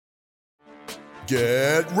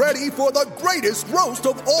Get ready for the greatest roast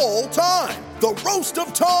of all time, the Roast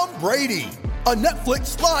of Tom Brady, a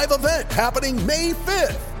Netflix live event happening May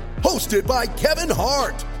 5th. Hosted by Kevin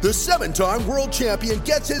Hart, the 7-time world champion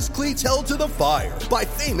gets his cleats held to the fire by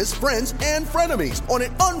famous friends and frenemies on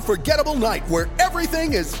an unforgettable night where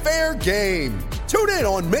everything is fair game. Tune in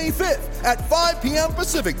on May 5th at 5 p.m.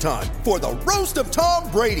 Pacific time for the Roast of Tom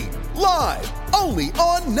Brady, live only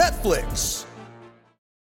on Netflix.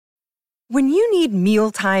 When you need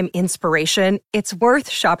mealtime inspiration, it's worth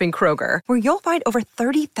shopping Kroger, where you'll find over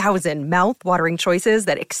 30,000 mouth-watering choices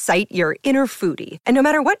that excite your inner foodie. And no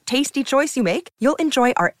matter what tasty choice you make, you'll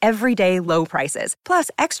enjoy our everyday low prices, plus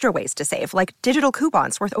extra ways to save, like digital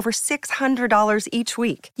coupons worth over $600 each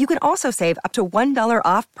week. You can also save up to $1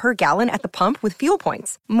 off per gallon at the pump with fuel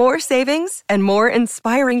points. More savings and more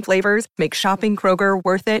inspiring flavors make shopping Kroger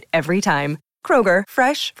worth it every time. Kroger,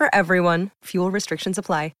 fresh for everyone. Fuel restrictions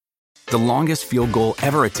apply. The longest field goal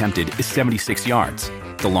ever attempted is 76 yards.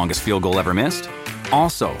 The longest field goal ever missed?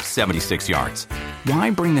 Also 76 yards. Why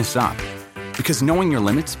bring this up? Because knowing your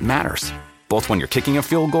limits matters, both when you're kicking a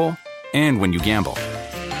field goal and when you gamble.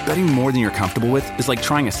 Betting more than you're comfortable with is like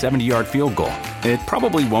trying a 70-yard field goal. It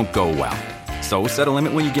probably won't go well. So set a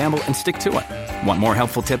limit when you gamble and stick to it. Want more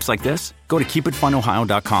helpful tips like this? Go to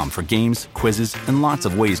keepitfunohio.com for games, quizzes, and lots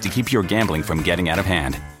of ways to keep your gambling from getting out of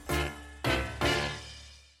hand.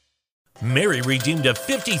 Mary redeemed a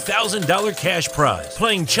 $50,000 cash prize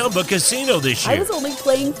playing Chumba Casino this year. I was only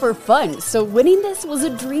playing for fun, so winning this was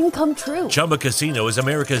a dream come true. Chumba Casino is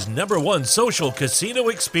America's #1 social casino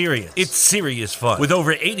experience. It's serious fun. With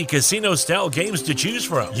over 80 casino-style games to choose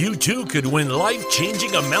from, you too could win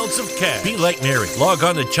life-changing amounts of cash. Be like Mary. Log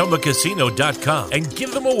on to ChumbaCasino.com and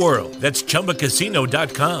give them a whirl. That's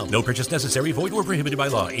ChumbaCasino.com. No purchase necessary. Void or prohibited by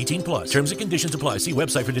law. 18 plus. Terms and conditions apply. See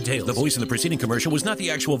website for details. The voice in the preceding commercial was not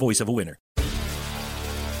the actual voice of a winner.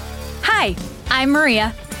 Hi, I'm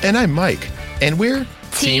Maria. And I'm Mike. And we're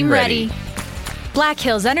Team Ready. Black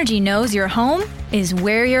Hills Energy knows your home is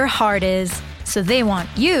where your heart is, so they want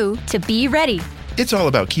you to be ready. It's all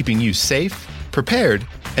about keeping you safe, prepared,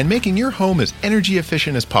 and making your home as energy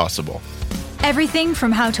efficient as possible. Everything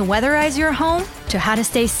from how to weatherize your home to how to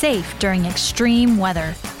stay safe during extreme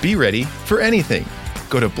weather. Be ready for anything.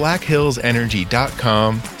 Go to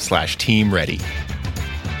blackhillsenergy.com/Team Ready.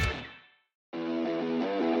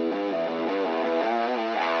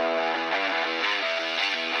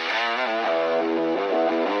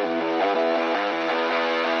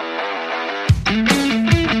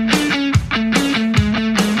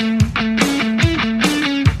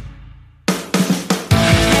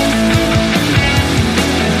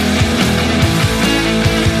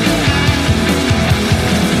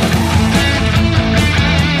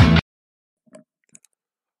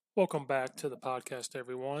 Welcome back to the podcast,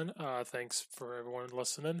 everyone. Thanks for everyone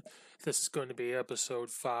listening. This is going to be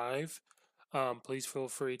episode 5. Please feel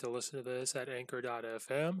free to listen to this at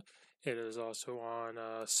anchor.fm. It is also on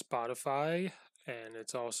Spotify, and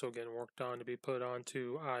it's also getting worked on to be put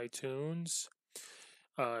onto iTunes.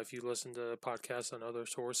 If you listen to podcasts on other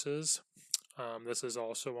sources, this is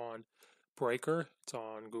also on Breaker. It's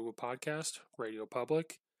on Google Podcast, Radio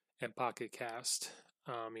Public, and Pocket Cast.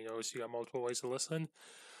 So you got multiple ways to listen.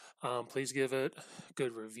 Please give it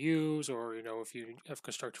good reviews, or, if you have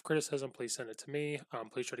constructive criticism, please send it to me.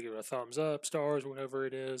 Please try to give it a thumbs up, stars, whatever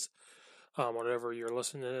it is, whatever you're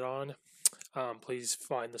listening to it on. Please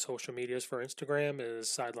find the social medias for Instagram is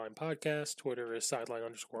Sideline Podcast. Twitter is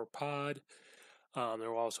Sideline_pod.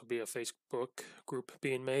 There will also be a Facebook group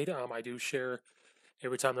being made. I do share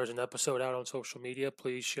every time there's an episode out on social media.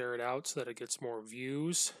 Please share it out so that it gets more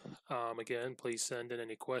views. Again, please send in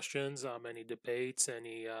any questions, any debates,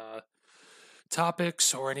 any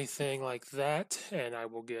topics, or anything like that, and I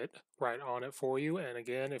will get right on it for you. And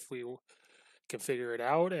again, if we can figure it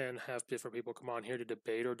out and have different people come on here to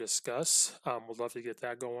debate or discuss, we'd love to get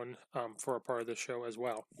that going for a part of the show as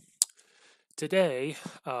well. Today,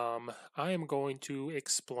 I am going to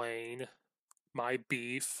explain my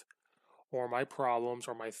beef or my problems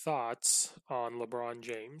or my thoughts on LeBron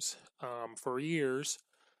James. For years,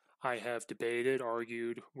 I have debated,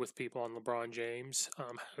 argued with people on LeBron James,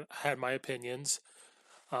 had my opinions.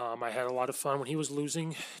 I had a lot of fun when he was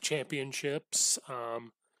losing championships,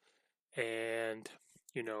 and,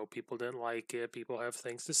 people didn't like it. People have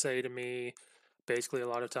things to say to me. Basically, a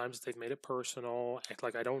lot of times they've made it personal, act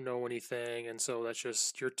like I don't know anything, and so that's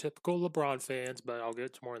just your typical LeBron fans, but I'll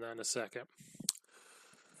get to more of that in a second.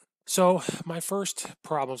 So, my first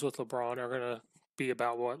problems with LeBron are going to be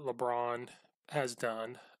about what LeBron has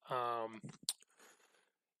done.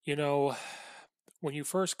 When you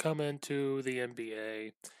first come into the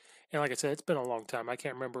NBA And like I said, it's been a long time. I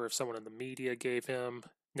can't remember if someone in the media gave him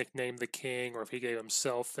nickname the King or if he gave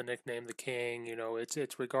himself the nickname the King.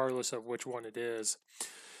 It's regardless of which one it is.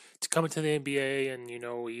 To come into the NBA and,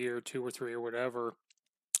 a year, 2 or 3 or whatever,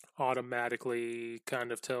 automatically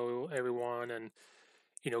kind of tell everyone and,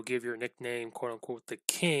 give your nickname, quote unquote, the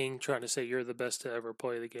King, trying to say you're the best to ever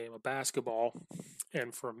play the game of basketball.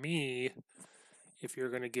 And for me, if you're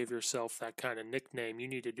going to give yourself that kind of nickname, you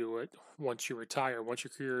need to do it once you retire. Once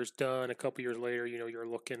your career is done, a couple years later, you're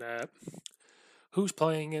looking at who's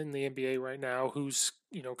playing in the NBA right now, who's,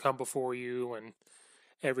 come before you and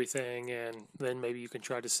everything. And then maybe you can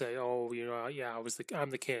try to say, oh, yeah,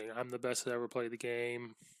 I'm the King. I'm the best to ever play the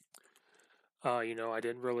game. I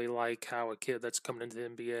didn't really like how a kid that's coming into the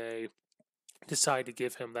NBA decided to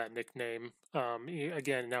give him that nickname.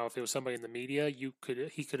 Again, now if it was somebody in the media, he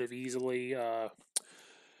could have easily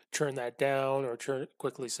turn that down or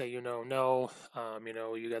quickly say, no.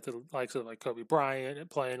 You got the likes of like Kobe Bryant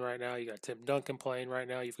playing right now. You got Tim Duncan playing right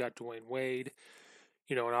now. You've got Dwayne Wade.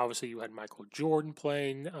 And obviously you had Michael Jordan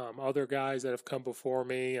playing. Other guys that have come before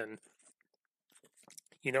me and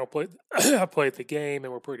played the game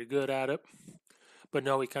and were pretty good at it. But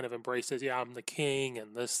no, he kind of embraced it. Yeah, I'm the King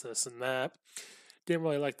and this, and that. Didn't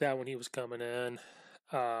really like that when he was coming in.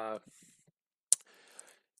 I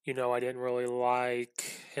didn't really like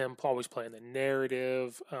him always playing the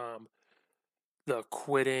narrative. The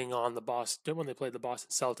quitting on the Boston, when they played the Boston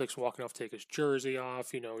Celtics, walking off, take his jersey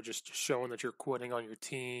off, just showing that you're quitting on your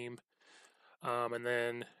team. And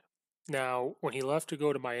then now when he left to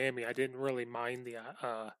go to Miami, I didn't really mind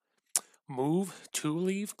the move to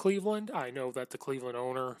leave Cleveland. I know that the Cleveland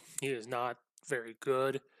owner, he is not very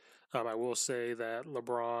good. I will say that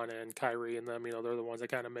LeBron and Kyrie and them, they're the ones that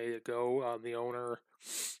kind of made it go. The owner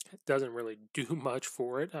doesn't really do much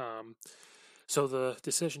for it. So the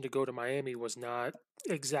decision to go to Miami was not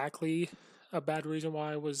exactly a bad reason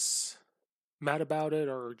why I was mad about it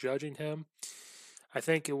or judging him. I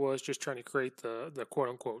think it was just trying to create the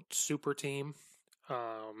quote-unquote super team.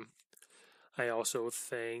 I also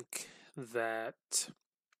think that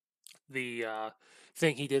the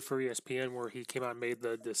thing he did for ESPN where he came out and made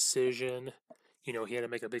the decision, he had to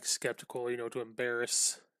make a big skeptical, to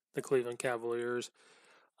embarrass the Cleveland Cavaliers,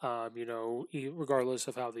 regardless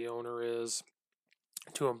of how the owner is,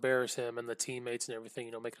 to embarrass him and the teammates and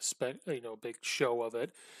everything, make a big show of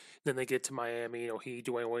it. Then they get to Miami,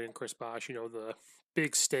 Dwayne Wade and Chris Bosh, the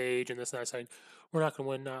big stage and this and that, saying, we're not going to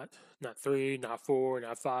win not 3, not 4,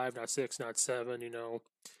 not 5, not 6, not 7,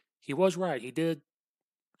 He was right. He did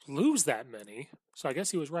lose that many. So I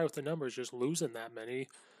guess he was right with the numbers, just losing that many.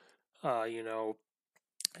 I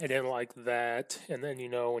didn't like that. And then,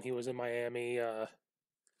 when he was in Miami,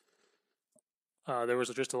 there was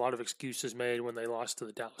just a lot of excuses made when they lost to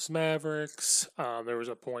the Dallas Mavericks. There was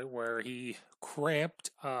a point where he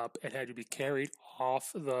cramped up and had to be carried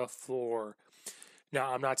off the floor.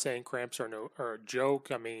 Now, I'm not saying cramps are a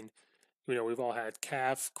joke. I mean, we've all had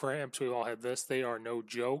calf cramps. We've all had this. They are no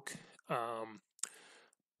joke.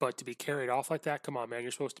 But to be carried off like that, come on, man,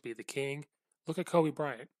 you're supposed to be the king. Look at Kobe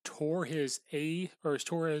Bryant. Tore his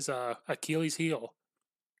Achilles heel.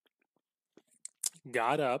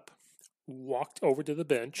 Got up, walked over to the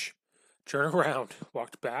bench, turned around,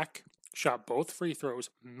 walked back, shot both free throws,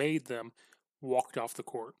 made them, walked off the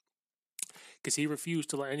court. Because he refused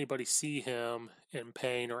to let anybody see him in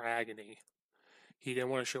pain or agony. He didn't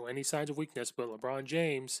want to show any signs of weakness, but LeBron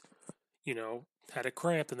James, had a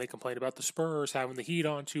cramp, and they complained about the Spurs having the heat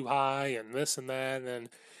on too high and this and that, and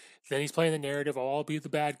then he's playing the narrative, oh, I'll be the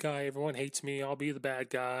bad guy, everyone hates me, I'll be the bad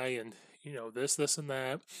guy, and, this and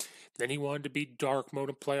that. Then he wanted to be dark mode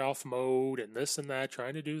and playoff mode and this and that,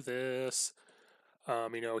 trying to do this.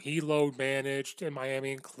 He load managed in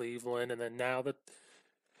Miami and Cleveland, and then now that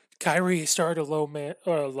Kyrie started to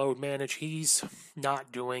load manage, he's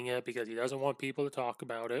not doing it because he doesn't want people to talk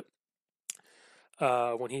about it.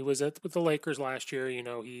 When he was with the Lakers last year,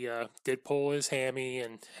 he did pull his hammy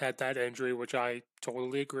and had that injury, which I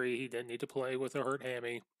totally agree. He didn't need to play with a hurt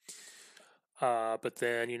hammy. But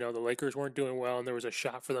then, the Lakers weren't doing well, and there was a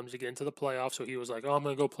shot for them to get into the playoffs, so he was like, oh, I'm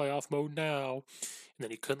going to go playoff mode now. And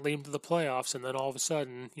then he couldn't lead them to the playoffs, and then all of a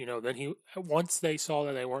sudden, then once they saw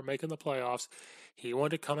that they weren't making the playoffs, he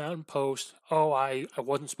wanted to come out and post, oh, I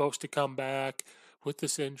wasn't supposed to come back with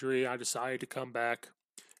this injury. I decided to come back.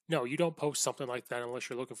 No, you don't post something like that unless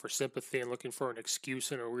you're looking for sympathy and looking for an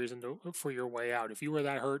excuse and a reason for your way out. If you were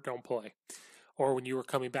that hurt, don't play. Or when you were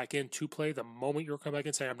coming back in to play, the moment you were coming back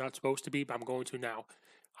in saying, I'm not supposed to be, but I'm going to now.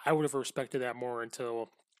 I would have respected that more until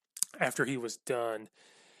after he was done.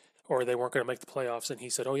 or they weren't going to make the playoffs. And he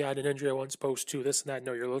said, oh, yeah, I had an injury. I wasn't supposed to, this and that.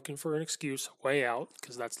 No, you're looking for an excuse way out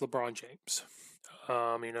because that's LeBron James.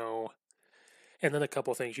 And then a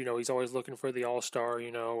couple of things, he's always looking for the all-star,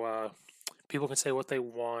 people can say what they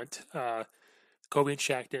want. Kobe and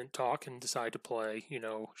Shaq didn't talk and decide to play.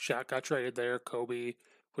 Shaq got traded there. Kobe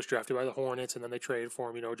was drafted by the Hornets, and then they traded for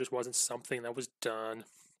him. It just wasn't something that was done.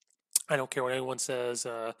 I don't care what anyone says.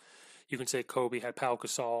 You can say Kobe had Pau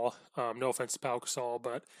Gasol. No offense to Pau Gasol,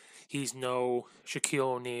 but he's no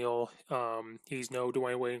Shaquille O'Neal. He's no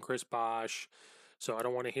Dwayne Wade and Chris Bosh. So I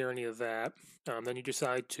don't want to hear any of that. Then you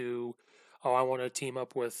decide to, I want to team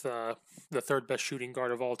up with the third best shooting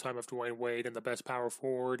guard of all time of Dwayne Wade and the best power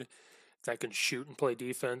forward that can shoot and play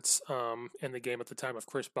defense in the game at the time of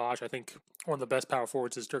Chris Bosh. I think one of the best power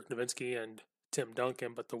forwards is Dirk Nowitzki and Tim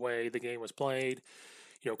Duncan, but the way the game was played,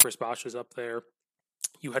 Chris Bosh was up there.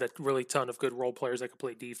 You had a really ton of good role players that could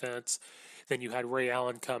play defense. Then you had Ray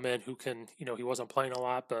Allen come in who can, he wasn't playing a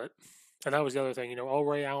lot, and that was the other thing,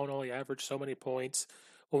 Ray Allen only averaged so many points.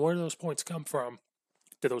 Well, where did those points come from?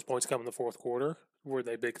 Did those points come in the fourth quarter? Were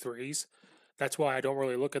they big threes? That's why I don't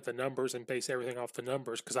really look at the numbers and base everything off the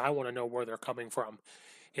numbers, because I want to know where they're coming from.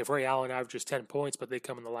 If Ray Allen averages 10 points, but they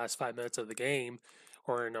come in the last 5 minutes of the game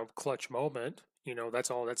or in a clutch moment,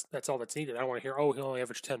 that's all that's needed. I don't want to hear, he only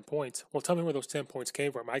averaged 10 points. Well, tell me where those 10 points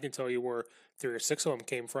came from. I can tell you where 3 or 6 of them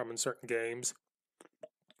came from in certain games.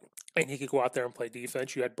 And he could go out there and play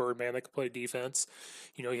defense. You had Birdman that could play defense.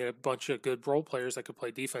 You had a bunch of good role players that could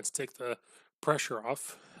play defense, take the pressure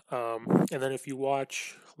off. And then if you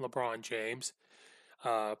watch LeBron James,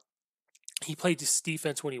 he plays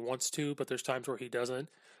defense when he wants to, but there's times where he doesn't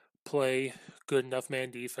play good enough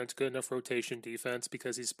man defense, good enough rotation defense,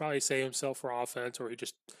 because he's probably saving himself for offense, or he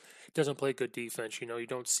just doesn't play good defense. You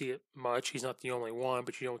don't see it much. He's not the only one,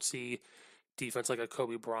 but you don't see defense like a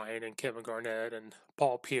Kobe Bryant and Kevin Garnett and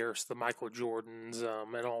Paul Pierce, the Michael Jordans,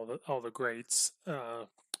 and all the greats.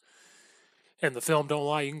 And the film don't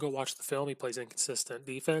lie. You can go watch the film. He plays inconsistent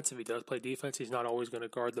defense. If he does play defense, he's not always going to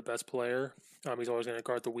guard the best player. He's always going to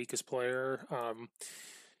guard the weakest player. A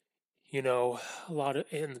lot of,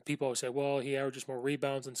 and people always say, well, he averages more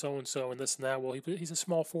rebounds and so and this and that. Well, he's a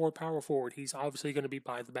small forward, power forward. He's obviously going to be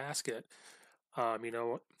by the basket.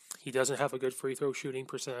 He doesn't have a good free throw shooting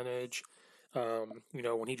percentage.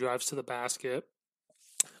 When he drives to the basket,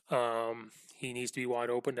 he needs to be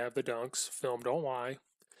wide open to have the dunks. Film don't lie.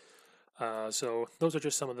 So those are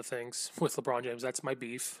just some of the things with LeBron James. That's my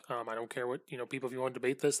beef. I don't care what, people, if you want to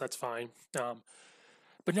debate this, that's fine.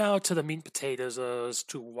 But now to the meat and potatoes as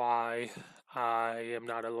to why I am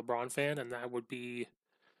not a LeBron fan, and that would be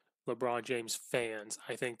LeBron James fans.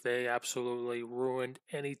 I think they absolutely ruined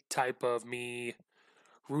any type of me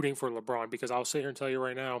rooting for LeBron, because I'll sit here and tell you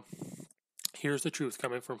right now, here's the truth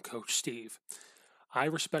coming from Coach Steve. I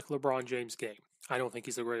respect LeBron James' game. I don't think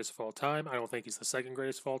he's the greatest of all time. I don't think he's the second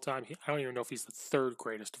greatest of all time. I don't even know if he's the third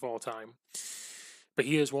greatest of all time. But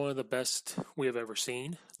he is one of the best we have ever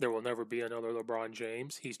seen. There will never be another LeBron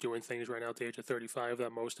James. He's doing things right now at the age of 35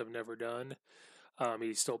 that most have never done.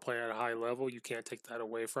 He's still playing at a high level. You can't take that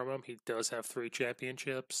away from him. He does have 3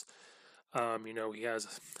 championships. He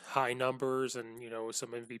has high numbers and,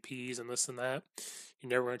 some MVPs and this and that.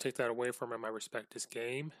 You're never going to take that away from him. I respect his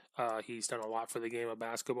game. He's done a lot for the game of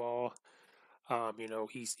basketball.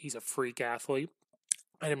 He's a freak athlete.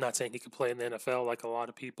 I'm not saying he could play in the NFL like a lot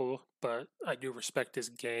of people, but I do respect his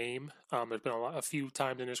game. There's been a few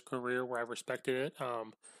times in his career where I've respected it.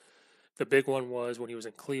 The big one was when he was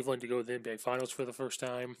in Cleveland to go to the NBA Finals for the first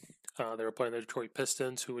time. They were playing the Detroit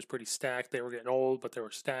Pistons, who was pretty stacked. They were getting old, but they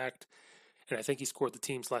were stacked. And I think he scored the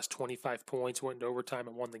team's last 25 points, went into overtime,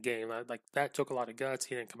 and won the game. That took a lot of guts.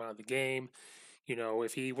 He didn't come out of the game.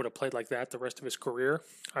 If he would have played like that the rest of his career,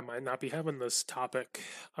 I might not be having this topic.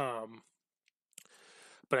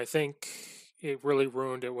 But I think it really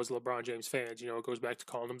ruined it was LeBron James fans. It goes back to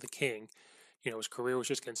calling him the king. His career was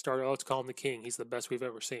just getting started. Let's call him the king. He's the best we've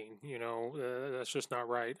ever seen. That's just not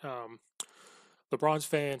right. LeBron's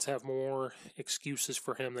fans have more excuses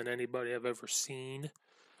for him than anybody I've ever seen.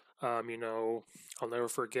 I'll never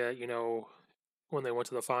forget, when they went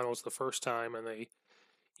to the finals the first time and they,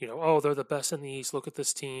 they're the best in the East. Look at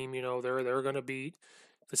this team. They're going to beat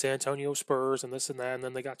the San Antonio Spurs and this and that. And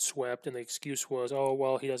then they got swept. And the excuse was,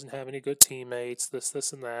 he doesn't have any good teammates,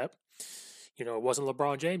 this and that. It wasn't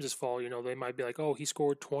LeBron James's fault. They might be like, he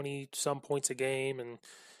scored 20 some points a game and,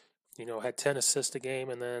 had 10 assists a game,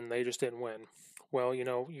 and then they just didn't win. Well,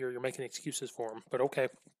 you're making excuses for him, but okay.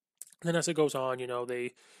 And then as it goes on,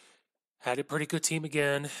 they had a pretty good team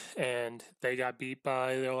again, and they got beat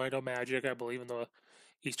by the Orlando Magic, I believe, in the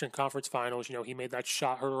Eastern Conference Finals. He made that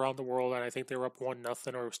shot heard around the world, and I think they were up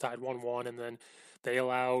 1-0 or it was tied 1-1, and then they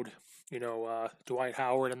allowed, Dwight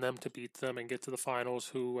Howard and them to beat them and get to the finals,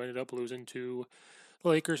 who ended up losing to the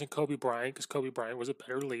Lakers and Kobe Bryant, because Kobe Bryant was a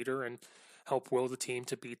better leader and helped will the team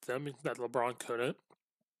to beat them that LeBron couldn't.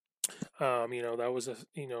 That was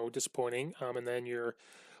disappointing. And then you're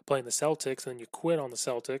playing the Celtics, and then you quit on the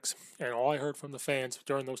Celtics. And all I heard from the fans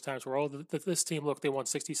during those times were, this team, look, they won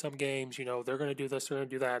 60-some games. They're going to do this, they're going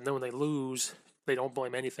to do that. And then when they lose, they don't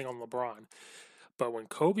blame anything on LeBron. But when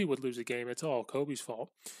Kobe would lose a game, it's all Kobe's fault.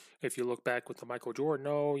 If you look back with the Michael Jordan,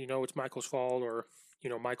 it's Michael's fault, or,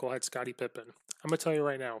 Michael had Scottie Pippen. I'm going to tell you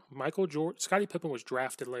right now, Scottie Pippen was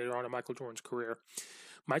drafted later on in Michael Jordan's career.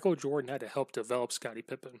 Michael Jordan had to help develop Scottie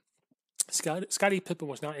Pippen. Scottie Pippen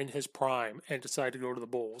was not in his prime and decided to go to the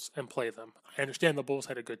Bulls and play them. I understand the Bulls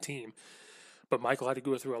had a good team, but Michael had to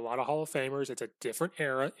go through a lot of Hall of Famers. It's a different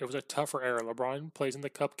era. It was a tougher era. LeBron plays in the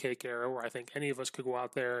cupcake era, where I think any of us could go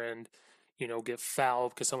out there and, get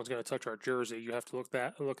fouled because someone's going to touch our jersey. You have to look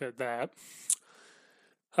at that.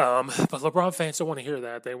 But LeBron fans don't want to hear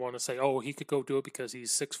that. They want to say, he could go do it because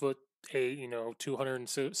he's 6'8",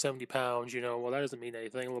 270 pounds. Well, that doesn't mean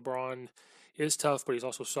anything. LeBron is tough, but he's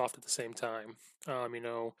also soft at the same time.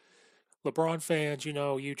 LeBron fans,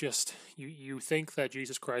 you think that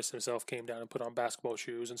Jesus Christ himself came down and put on basketball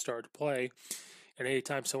shoes and started to play. And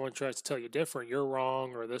anytime someone tries to tell you different, you're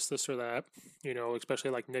wrong, or this or that,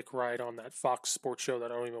 especially like Nick Wright on that Fox Sports show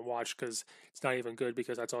that I don't even watch because it's not even good,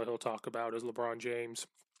 because that's all he'll talk about is LeBron James.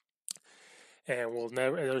 And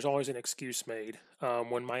there's always an excuse made.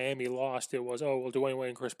 When Miami lost, it was, Dwayne Wade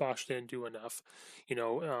and Chris Bosh didn't do enough.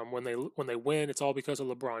 When they win, it's all because of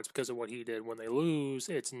LeBron. It's because of what he did. When they lose,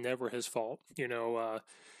 it's never his fault.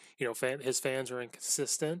 His fans are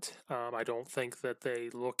inconsistent. I don't think that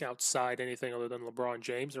they look outside anything other than LeBron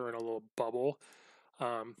James. They're in a little bubble.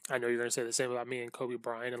 I know you're going to say the same about me and Kobe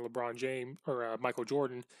Bryant and LeBron James or Michael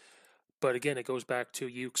Jordan. But again, it goes back to,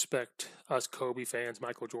 you expect us Kobe fans,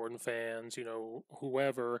 Michael Jordan fans,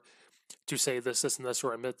 whoever, to say this, and this,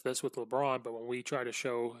 or admit this with LeBron. But when we try to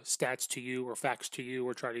show stats to you or facts to you,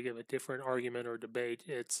 or try to give a different argument or debate,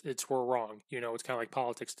 it's we're wrong. It's kind of like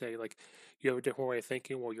politics today. Like, you have a different way of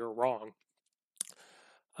thinking, well, you're wrong.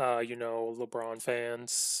 LeBron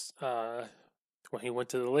fans, when he went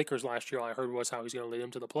to the Lakers last year, all I heard was how he's going to lead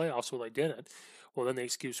them to the playoffs. Well, they didn't. Well, then the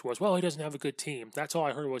excuse was, he doesn't have a good team. That's all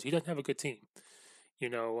I heard was he doesn't have a good team.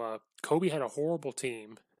 Kobe had a horrible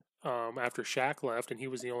team after Shaq left, and he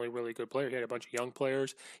was the only really good player. He had a bunch of young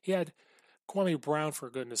players. He had Kwame Brown, for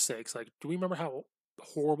goodness sakes. Like, do we remember how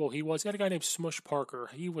horrible he was? He had a guy named Smush Parker.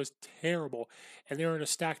 He was terrible. And they were in a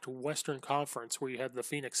stacked Western Conference where you had the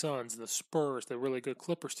Phoenix Suns, the Spurs, the really good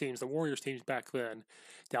Clippers teams, the Warriors teams back then.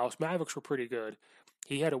 Dallas Mavericks were pretty good.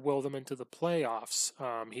 He had to will them into the playoffs.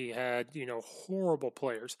 He had, horrible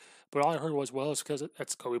players. But all I heard was, it's because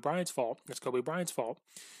that's Kobe Bryant's fault. It's Kobe Bryant's fault.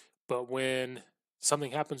 But when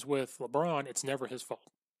something happens with LeBron, it's never his fault.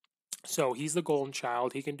 So he's the golden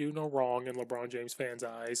child. He can do no wrong in LeBron James fans'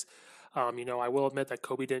 eyes. I will admit that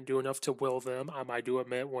Kobe didn't do enough to will them. I do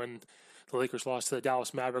admit when the Lakers lost to the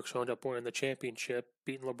Dallas Mavericks, who ended up winning the championship,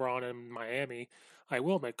 beating LeBron in Miami, I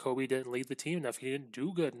will admit Kobe didn't lead the team enough. He didn't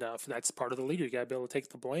do good enough. That's part of the leader. You got to be able to take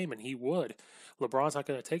the blame, and he would. LeBron's not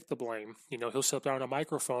going to take the blame. He'll sit there on a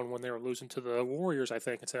microphone when they were losing to the Warriors, I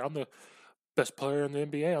think, and say, I'm the best player in the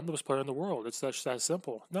NBA. I'm the best player in the world. It's just that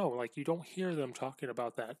simple. No, you don't hear them talking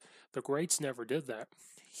about that. The greats never did that.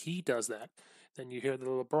 He does that. Then you hear the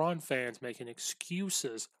LeBron fans making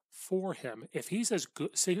excuses for him. If he's as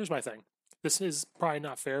good, see, here's my thing. This is probably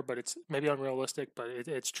not fair, but it's maybe unrealistic, but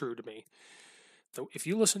it's true to me. So if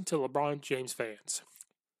you listen to LeBron James fans,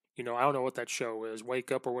 I don't know what that show is,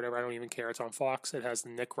 Wake Up or whatever, I don't even care. It's on Fox. It has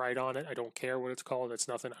Nick Wright on it. I don't care what it's called. It's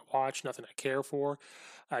nothing I watch, nothing I care for.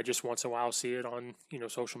 I just once in a while see it on,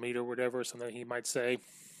 social media or whatever, something he might say.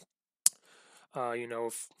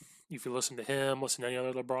 If you listen to him, listen to any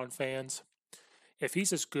other LeBron fans, if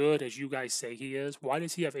he's as good as you guys say he is, why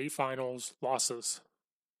does he have 8 finals losses?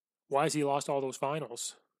 Why has he lost all those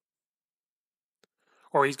finals?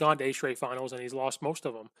 Or he's gone to 8 straight finals and he's lost most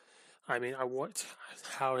of them.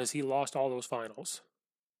 How has he lost all those finals?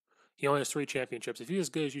 He only has 3 championships. If he's as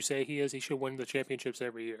good as you say he is, he should win the championships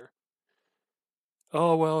every year.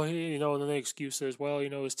 And then the excuse is,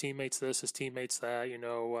 his teammates this, his teammates that,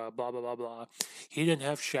 blah, blah, blah, blah. He didn't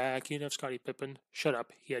have Shaq. He didn't have Scottie Pippen. Shut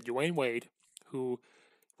up. He had Dwayne Wade, who,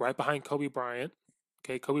 right behind Kobe Bryant.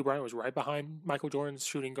 Okay, Kobe Bryant was right behind Michael Jordan's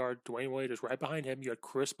shooting guard. Dwayne Wade was right behind him. You had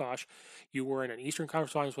Chris Bosh. You were in an Eastern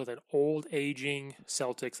Conference Finals with an old, aging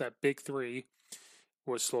Celtics. That big three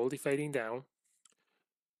was slowly fading down.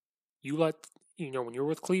 when you're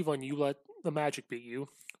with Cleveland, you let the Magic beat you.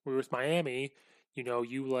 We were with Miami,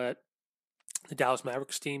 you let the Dallas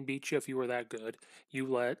Mavericks team beat you if you were that good. You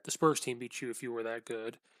let the Spurs team beat you if you were that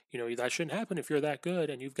good. That shouldn't happen if you're that good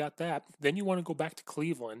and you've got that. Then you want to go back to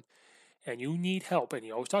Cleveland and you need help. And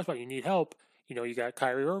he always talks about you need help. You got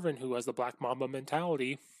Kyrie Irving, who has the Black Mamba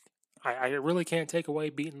mentality. I really can't take away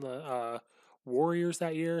beating the Warriors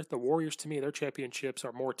that year. The Warriors, to me, their championships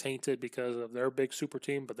are more tainted because of their big super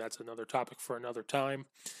team, but that's another topic for another time.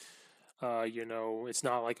 It's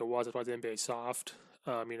not like it was about the NBA soft.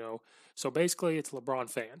 So basically it's LeBron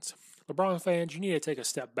fans. LeBron fans, you need to take a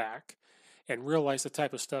step back and realize the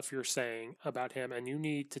type of stuff you're saying about him, and you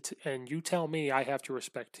need to and you tell me I have to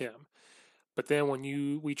respect him. But then when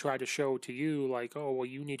we try to show to you like, oh, well,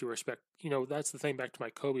 you need to respect, that's the thing back to my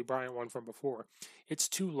Kobe Bryant one from before. It's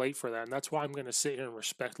too late for that, and that's why I'm going to sit here and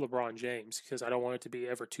respect LeBron James, because I don't want it to be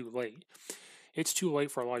ever too late. It's too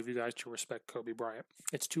late for a lot of you guys to respect Kobe Bryant.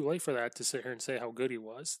 It's too late for that to sit here and say how good he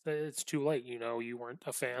was. It's too late. You weren't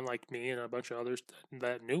a fan like me and a bunch of others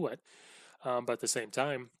that knew it. But at the same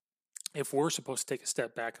time, if we're supposed to take a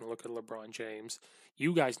step back and look at LeBron James,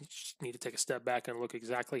 you guys need to take a step back and look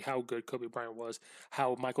exactly how good Kobe Bryant was,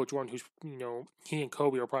 how Michael Jordan, who's, he and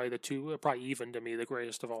Kobe are probably the two, probably even to me, the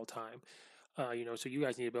greatest of all time. So you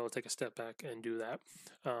guys need to be able to take a step back and do that.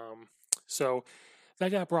 So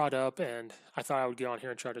that got brought up, and I thought I would get on here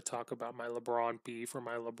and try to talk about my LeBron beef or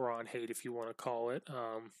my LeBron hate, if you want to call it.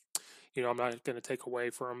 I'm not going to take away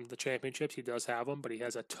from the championships. He does have them, but he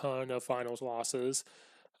has a ton of finals losses.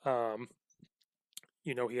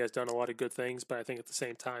 He has done a lot of good things, but I think at the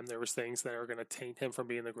same time, there was things that are going to taint him from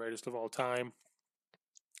being the greatest of all time.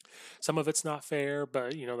 Some of it's not fair,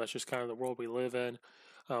 but, that's just kind of the world we live in.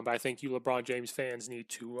 But I think you LeBron James fans need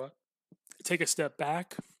to take a step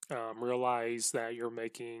back, realize that you're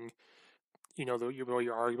making,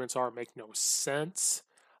 your arguments make no sense,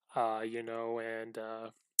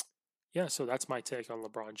 so that's my take on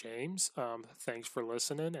LeBron James. Thanks for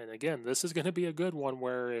listening. And again, this is going to be a good one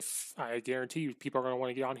where I guarantee you people are going to want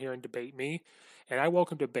to get on here and debate me. And I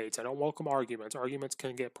welcome debates. I don't welcome arguments. Arguments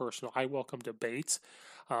can get personal. I welcome debates.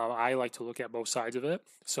 I like to look at both sides of it.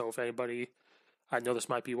 So if anybody, I know this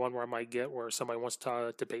might be one where I might get where somebody wants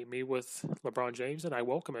to debate me with LeBron James, and I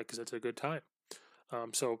welcome it because it's a good time.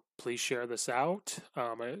 So please share this out.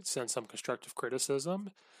 Send some constructive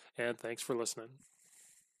criticism. And thanks for listening.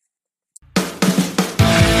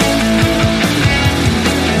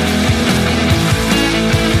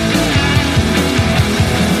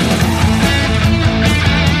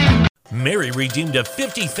 Mary redeemed a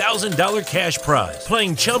 $50,000 cash prize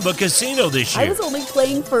playing Chumba Casino this year. I was only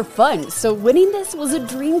playing for fun, so winning this was a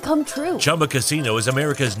dream come true. Chumba Casino is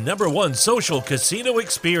America's #1 social casino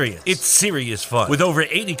experience. It's serious fun. With over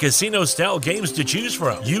 80 casino-style games to choose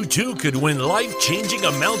from, you too could win life-changing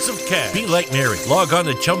amounts of cash. Be like Mary. Log on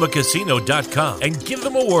to ChumbaCasino.com and give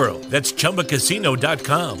them a whirl. That's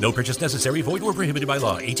ChumbaCasino.com. No purchase necessary. Void or prohibited by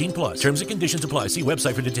law. 18+. Terms and conditions apply. See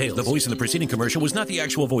website for details. The voice in the preceding commercial was not the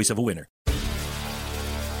actual voice of a winner.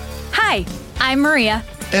 Hi, I'm Maria.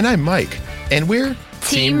 And I'm Mike. And we're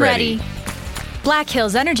Team Ready. Black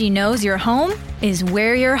Hills Energy knows your home is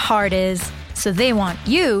where your heart is, so they want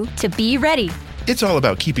you to be ready. It's all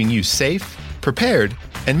about keeping you safe, prepared,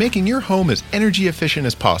 and making your home as energy efficient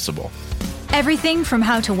as possible. Everything from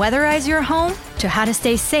how to weatherize your home to how to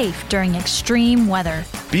stay safe during extreme weather.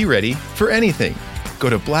 Be ready for anything. Go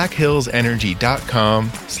to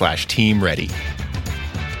blackhillsenergy.com/teamready.